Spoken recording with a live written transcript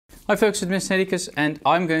Hi folks, it's Mr. Nedikus and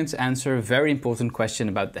I'm going to answer a very important question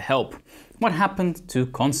about the help. What happened to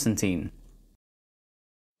Constantine?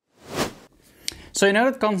 So you know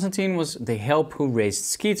that Constantine was the help who raised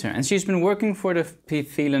Skeeter, and she's been working for the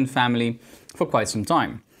Phelan family for quite some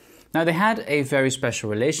time. Now they had a very special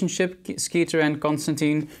relationship, Skeeter and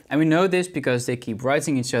Constantine, and we know this because they keep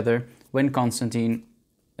writing each other when Constantine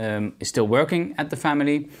is still working at the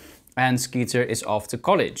family and Skeeter is off to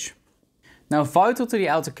college. Now, vital to the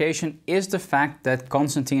altercation is the fact that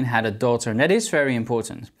Constantine had a daughter, and that is very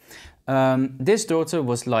important. This daughter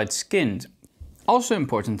was light-skinned. Also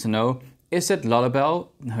important to know is that Lullabelle,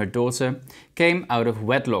 her daughter, came out of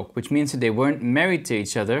wedlock, which means that they weren't married to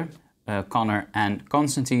each other, Connor and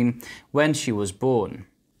Constantine, when she was born.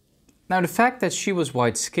 Now, the fact that she was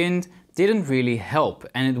white-skinned didn't really help,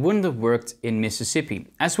 and it wouldn't have worked in Mississippi,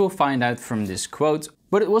 as we'll find out from this quote.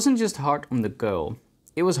 But it wasn't just hard on the girl.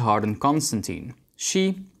 It was hard on Constantine.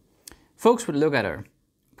 Folks would look at her.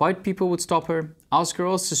 White people would stop her, ask her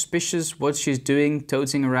all suspicious what she's doing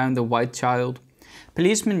toting around a white child.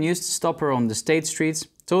 Policemen used to stop her on the state streets,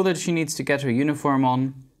 told her she needs to get her uniform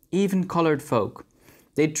on. Even colored folk.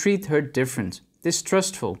 They'd treat her different,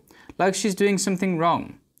 distrustful, like she's doing something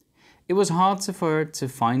wrong. It was hard for her to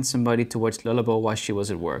find somebody to watch Lullabelle while she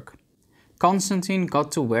was at work. Constantine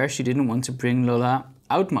got to where she didn't want to bring Lulla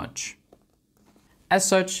out much. As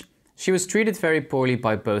such, she was treated very poorly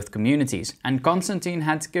by both communities, and Constantine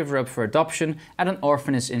had to give her up for adoption at an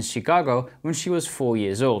orphanage in Chicago when she was 4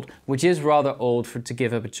 years old, which is rather old to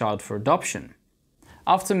give up a child for adoption.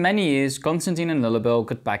 After many years, Constantine and Lullabelle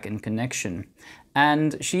got back in connection,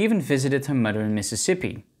 and she even visited her mother in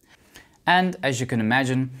Mississippi. And as you can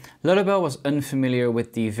imagine, Lullabelle was unfamiliar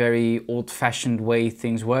with the very old-fashioned way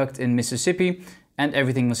things worked in Mississippi, and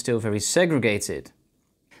everything was still very segregated.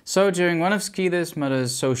 So during one of Skeeter's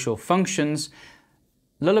mother's social functions,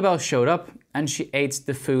 Lullabelle showed up and she ate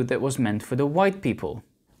the food that was meant for the white people.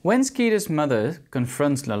 When Skeeter's mother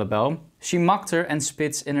confronts Lullabelle, she mocked her and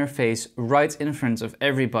spits in her face right in front of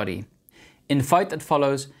everybody. In the fight that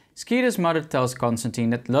follows, Skeeter's mother tells Constantine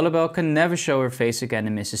that Lullabelle can never show her face again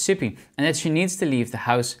in Mississippi and that she needs to leave the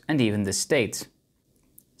house and even the state.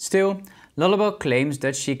 Still, Lullabelle claims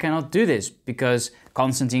that she cannot do this because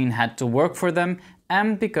Constantine had to work for them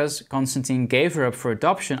and because Constantine gave her up for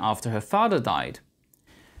adoption after her father died.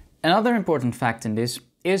 Another important fact in this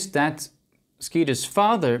is that Skeeter's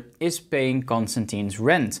father is paying Constantine's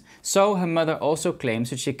rent, so her mother also claims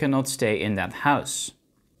that she cannot stay in that house.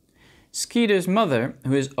 Skeeter's mother,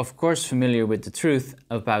 who is of course familiar with the truth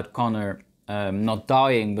about Connor not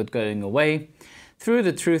dying but going away, threw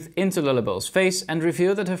the truth into Lullabelle's face and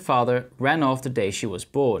revealed that her father ran off the day she was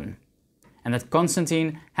born, and that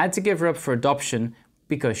Constantine had to give her up for adoption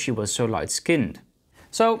because she was so light-skinned.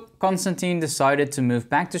 So Constantine decided to move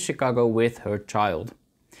back to Chicago with her child.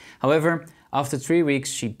 However, after 3 weeks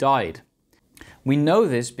she died. We know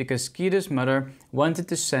this because Skeeter's mother wanted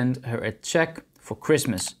to send her a check for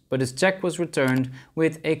Christmas, but his check was returned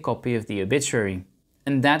with a copy of the obituary.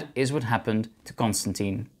 And that is what happened to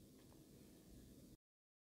Constantine.